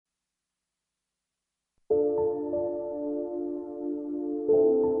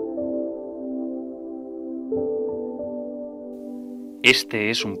Este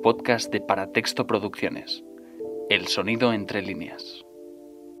es un podcast de Paratexto Producciones. El sonido entre líneas.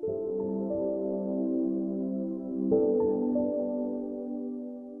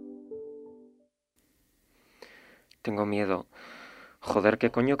 Tengo miedo. Joder,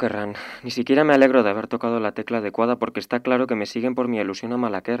 ¿qué coño querrán? Ni siquiera me alegro de haber tocado la tecla adecuada porque está claro que me siguen por mi alusión a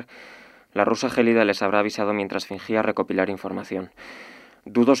Malaquer. La rusa gélida les habrá avisado mientras fingía recopilar información.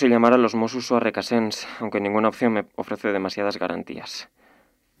 Dudo si llamar a los Mossos o a Recasens, aunque ninguna opción me ofrece demasiadas garantías.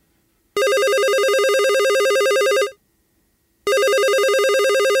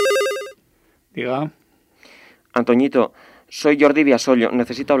 Diga. Antoñito, soy Jordi Biasollo.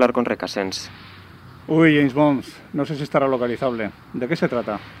 Necesito hablar con Recasens. Uy, James Bond, no sé si estará localizable. ¿De qué se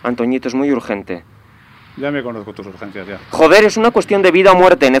trata? Antoñito, es muy urgente. Ya me conozco tus urgencias, ya. Joder, es una cuestión de vida o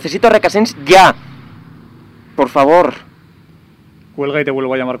muerte. Necesito a Recasens ya. Por favor. Cuelga y te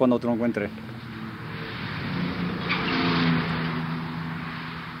vuelvo a llamar cuando te lo encuentre.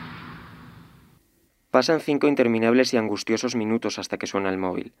 Pasan 5 interminables y angustiosos minutos hasta que suena el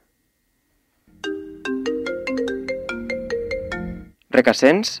móvil.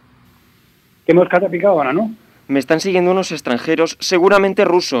 ¿Recasens? ¿Qué mosca te ha picado ahora, no? Me están siguiendo unos extranjeros, seguramente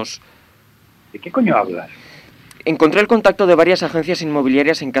rusos. ¿De qué coño hablas? Encontré el contacto de varias agencias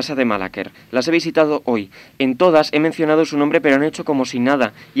inmobiliarias en casa de Malaquer. Las he visitado hoy. En todas he mencionado su nombre, pero han hecho como si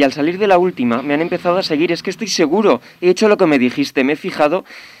nada. Y al salir de la última, me han empezado a seguir. Es que estoy seguro. He hecho lo que me dijiste, me he fijado.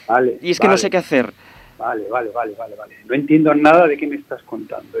 Vale. Y es que no sé qué hacer. Vale. No entiendo nada de qué me estás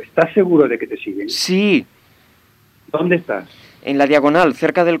contando. ¿Estás seguro de que te siguen? Sí. ¿Dónde estás? En la diagonal,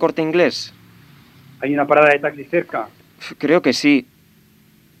 cerca del Corte Inglés. ¿Hay una parada de taxi cerca? Creo que sí.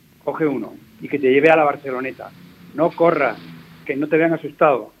 Coge uno y que te lleve a la Barceloneta. No corras, que no te vean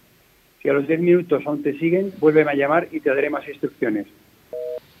asustado. Si a los 10 minutos aún te siguen, vuélveme a llamar y te daré más instrucciones.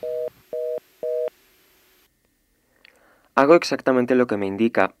 Hago exactamente lo que me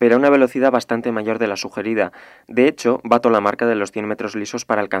indica, pero a una velocidad bastante mayor de la sugerida. De hecho, bato la marca de los 100 metros lisos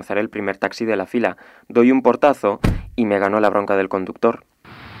para alcanzar el primer taxi de la fila. Doy un portazo y me ganó la bronca del conductor.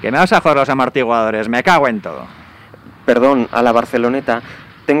 Que me vas a joder los amortiguadores, me cago en todo. Perdón, a la Barceloneta.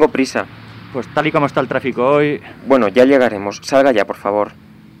 Tengo prisa. Pues tal y como está el tráfico hoy... Bueno, ya llegaremos. Salga ya, por favor.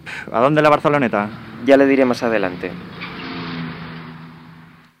 ¿A dónde la Barceloneta? Ya le diré más adelante.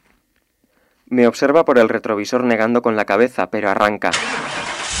 Me observa por el retrovisor negando con la cabeza, pero arranca.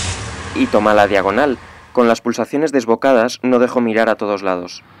 Y toma la diagonal. Con las pulsaciones desbocadas no dejo mirar a todos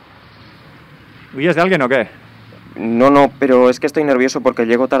lados. ¿Huyes de alguien o qué? No, pero es que estoy nervioso porque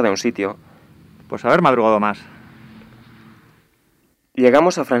llego tarde a un sitio. Pues haber madrugado más.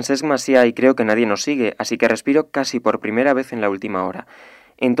 Llegamos a Francesc Macià y creo que nadie nos sigue, así que respiro casi por primera vez en la última hora.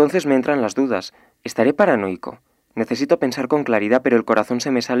 Entonces me entran las dudas. ¿Estaré paranoico? Necesito pensar con claridad, pero el corazón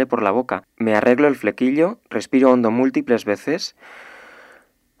se me sale por la boca. Me arreglo el flequillo, respiro hondo múltiples veces.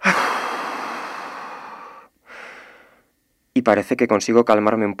 Y parece que consigo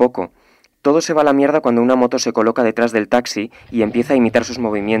calmarme un poco. Todo se va a la mierda cuando una moto se coloca detrás del taxi y empieza a imitar sus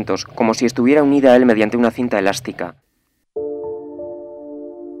movimientos, como si estuviera unida a él mediante una cinta elástica.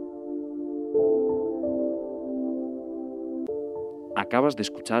 Acabas de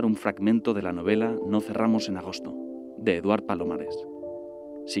escuchar un fragmento de la novela No cerramos en agosto, de Eduard Palomares.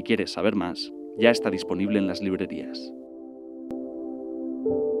 Si quieres saber más, ya está disponible en las librerías.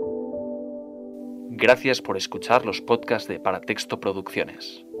 Gracias por escuchar los podcasts de Paratexto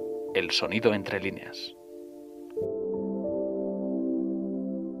Producciones. El sonido entre líneas.